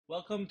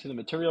Welcome to the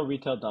Material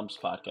Retail Dumps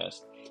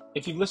podcast.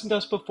 If you've listened to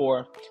us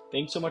before,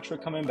 thanks so much for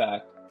coming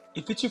back.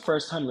 If it's your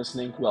first time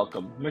listening,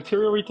 welcome.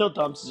 Material Retail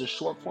Dumps is a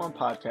short form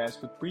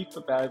podcast with brief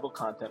but valuable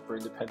content for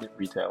independent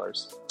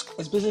retailers.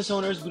 As business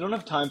owners, we don't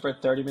have time for a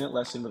 30-minute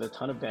lesson with a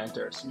ton of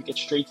banter, so we get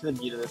straight to the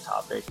meat of the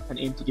topic and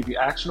aim to give you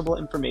actionable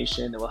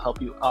information that will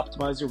help you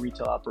optimize your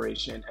retail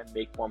operation and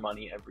make more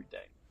money every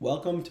day.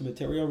 Welcome to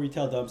Material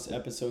Retail Dumps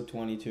episode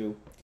 22.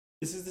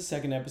 This is the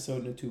second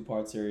episode in a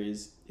two-part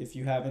series. If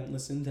you haven't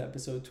listened to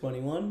episode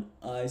 21,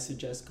 I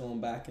suggest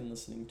going back and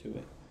listening to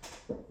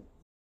it.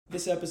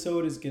 This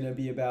episode is going to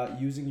be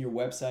about using your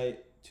website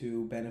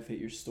to benefit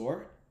your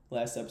store.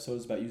 Last episode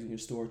is about using your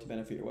store to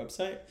benefit your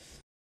website.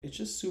 It's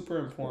just super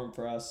important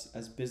for us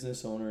as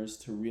business owners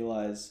to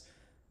realize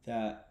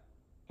that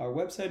our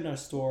website and our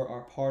store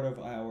are part of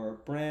our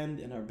brand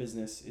and our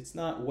business. It's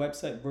not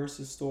website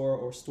versus store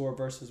or store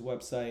versus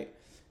website.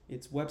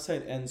 It's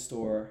website and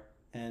store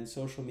and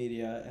social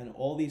media and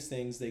all these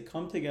things. They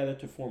come together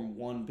to form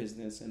one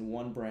business and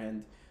one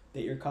brand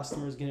that your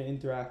customer is going to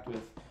interact with.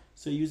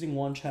 So using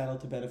one channel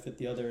to benefit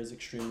the other is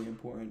extremely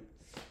important.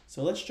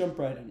 So let's jump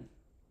right in.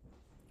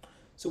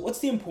 So what's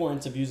the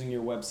importance of using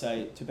your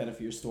website to benefit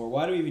your store?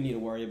 Why do we even need to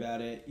worry about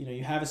it?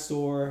 You have a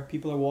store,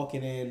 people are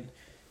walking in,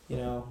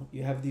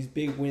 you have these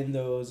big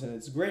windows and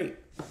it's great.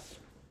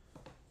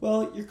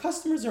 Well, your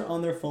customers are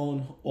on their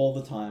phone all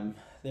the time.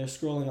 They're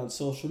scrolling on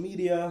social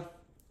media,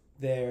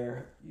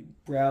 they're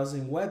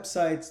browsing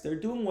websites, they're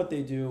doing what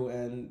they do,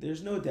 and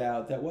there's no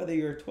doubt that whether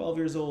you're 12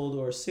 years old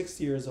or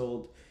 60 years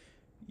old,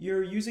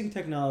 you're using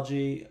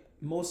technology,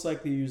 most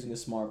likely you're using a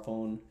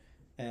smartphone,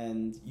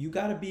 and you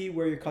gotta be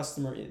where your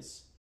customer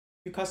is.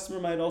 Your customer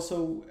might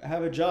also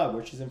have a job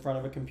where she's in front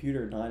of a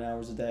computer 9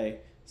 hours a day,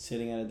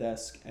 sitting at a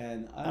desk.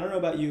 And I don't know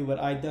about you, but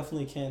I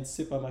definitely can't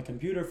sit by my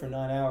computer for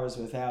 9 hours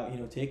without,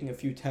 taking a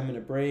few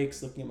 10-minute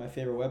breaks, looking at my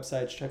favorite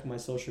websites, checking my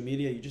social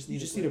media. You just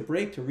need a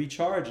break to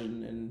recharge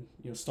and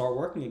start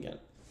working again.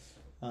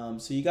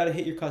 So you got to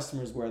hit your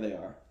customers where they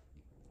are.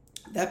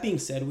 That being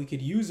said, we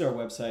could use our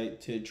website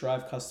to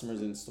drive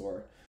customers in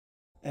store.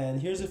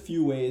 And here's a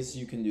few ways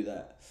you can do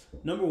that.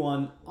 Number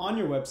one, on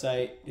your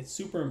website, it's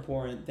super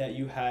important that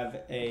you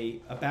have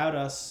a About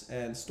Us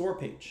and Store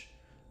page.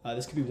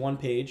 This could be one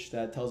page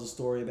that tells a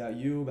story about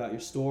you, about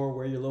your store,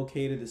 where you're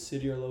located, the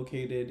city you're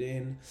located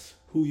in,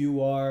 who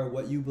you are,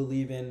 what you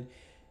believe in.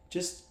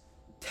 Just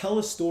tell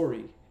a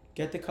story.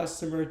 Get the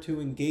customer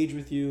to engage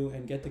with you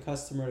and get the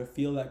customer to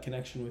feel that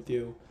connection with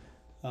you.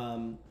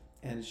 And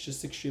it's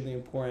just extremely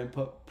important.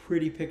 Put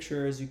pretty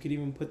pictures. You could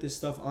even put this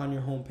stuff on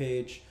your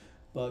homepage.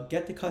 But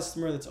get the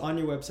customer that's on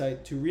your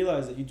website to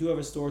realize that you do have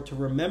a store, to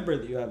remember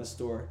that you have a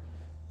store,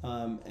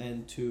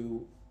 and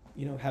to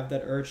have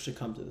that urge to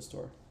come to the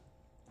store.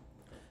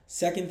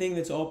 Second thing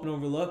that's often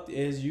overlooked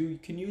is you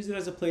can use it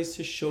as a place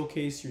to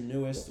showcase your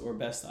newest or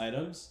best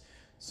items.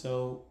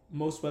 So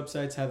most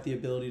websites have the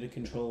ability to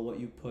control what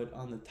you put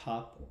on the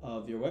top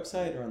of your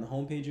website or on the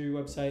homepage of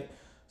your website.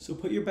 So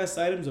put your best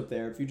items up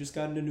there. If you just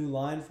got a new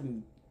line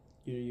from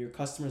your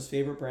customer's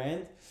favorite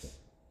brand,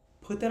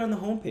 put that on the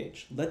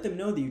homepage. Let them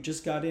know that you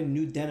just got in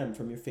new denim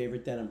from your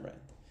favorite denim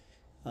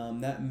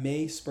brand. That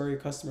may spur your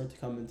customer to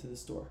come into the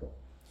store.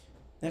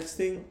 Next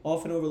thing,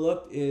 often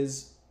overlooked,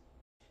 is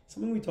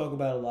something we talk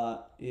about a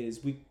lot is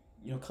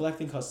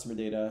collecting customer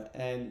data.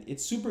 And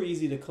it's super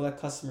easy to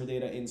collect customer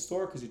data in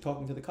store because you're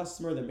talking to the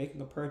customer, they're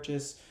making a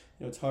purchase.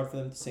 It's hard for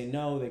them to say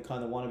no. They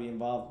kind of want to be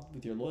involved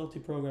with your loyalty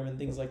program and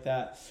things like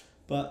that.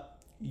 But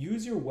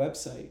use your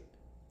website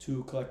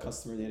to collect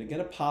customer data. Get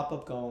a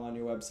pop-up going on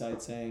your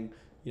website saying,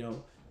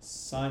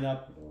 sign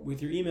up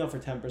with your email for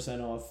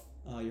 10% off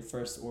your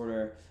first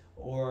order,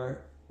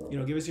 or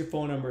give us your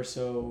phone number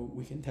so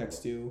we can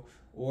text you,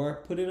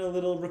 or put in a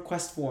little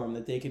request form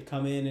that they could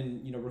come in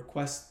and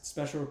request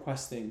special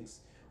request things,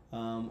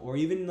 or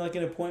even like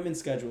an appointment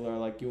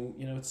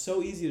scheduler. It's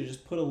so easy to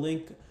just put a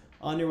link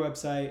on your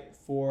website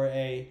for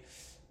a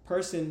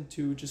person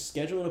to just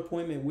schedule an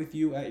appointment with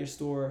you at your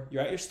store.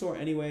 You're at your store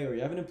anyway, or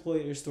you have an employee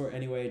at your store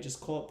anyway.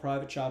 Just call it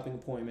private shopping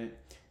appointment.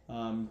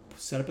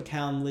 Set up a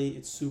Calendly.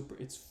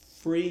 It's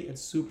free and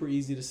super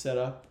easy to set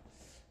up.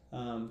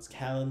 It's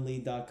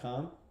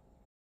calendly.com.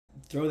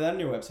 Throw that on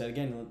your website.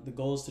 Again, the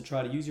goal is to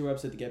try to use your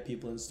website to get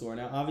people in store.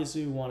 Now,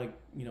 obviously, we want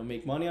to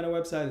make money on our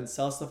website and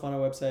sell stuff on our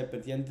website, but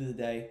at the end of the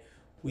day,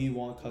 we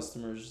want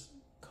customers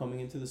coming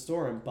into the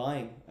store and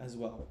buying as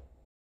well.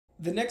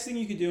 The next thing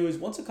you could do is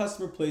once a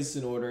customer places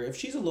an order, if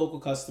she's a local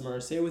customer,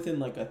 say within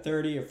like a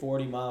 30 or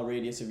 40 mile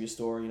radius of your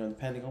store,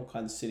 depending on what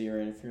kind of city you're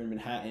in. If you're in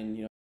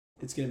Manhattan,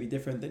 it's going to be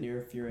different than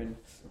if you're in,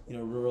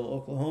 rural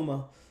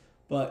Oklahoma.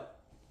 But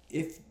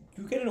if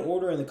you get an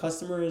order and the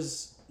customer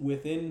is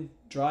within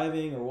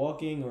driving or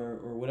walking or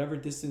whatever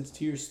distance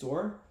to your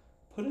store,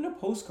 put in a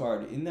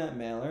postcard in that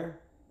mailer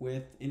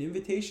with an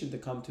invitation to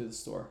come to the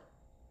store.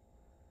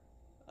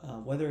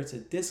 Whether it's a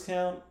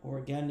discount or,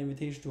 again, an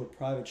invitation to a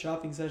private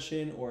shopping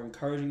session, or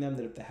encouraging them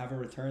that if they haven't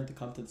returned to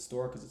come to the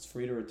store because it's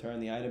free to return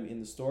the item in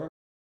the store.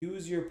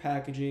 Use your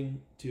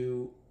packaging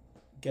to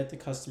get the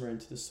customer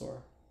into the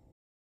store.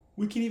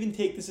 We can even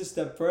take this a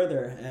step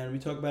further and we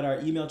talk about our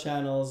email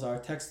channels, our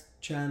text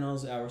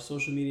channels, our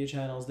social media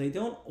channels. They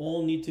don't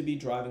all need to be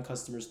driving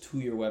customers to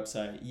your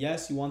website.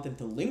 Yes, you want them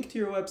to link to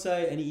your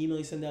website. Any email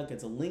you send out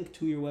gets a link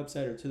to your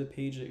website or to the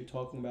page that you're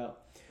talking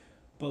about.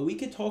 But we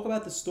could talk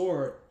about the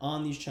store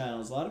on these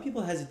channels. A lot of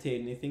people hesitate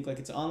and they think like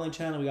it's an online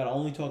channel, we gotta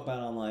only talk about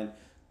online.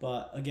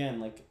 But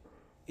again, like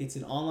it's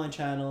an online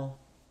channel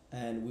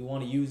and we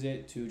want to use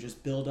it to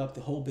just build up the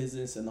whole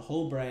business and the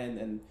whole brand,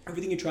 and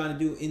everything you're trying to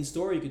do in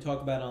store you can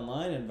talk about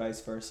online and vice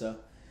versa.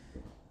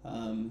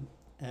 And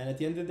at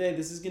the end of the day,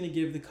 this is going to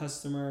give the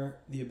customer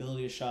the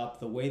ability to shop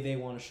the way they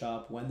want to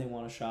shop, when they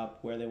want to shop,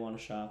 where they want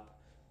to shop,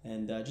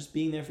 and just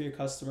being there for your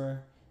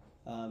customer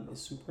is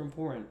super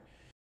important.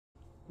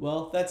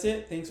 Well, that's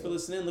it. Thanks for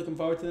listening. Looking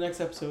forward to the next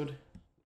episode.